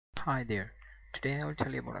Hi there. Today I will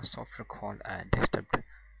tell you about a software called Desktop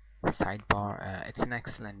Sidebar. It's an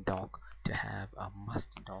excellent dock to have, a must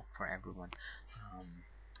dock for everyone. Um,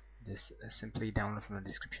 just simply download from the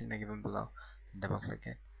description given below, double click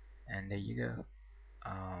it, and there you go.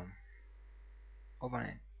 Open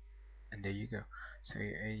it, and there you go. So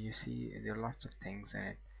you see there are lots of things in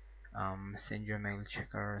it. Send your mail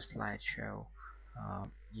checker, slideshow.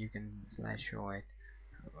 You can slideshow it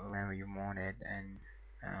whenever you want it, and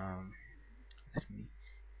um, let me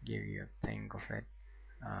give you a thing of it.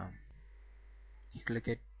 um, you click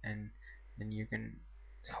it and then you can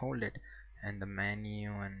hold it, and the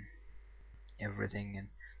menu and everything, and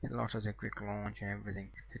there's lots of the quick launch and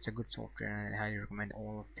everything. It's a good software, and I highly recommend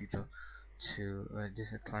all of people to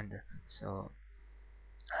this is Clunder. So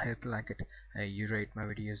I hope you like it. You rate my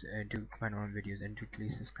videos, do comment on videos, and do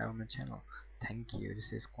please subscribe on my channel. Thank you.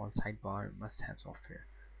 This is called Sidebar must have software.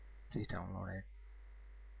 Please download it.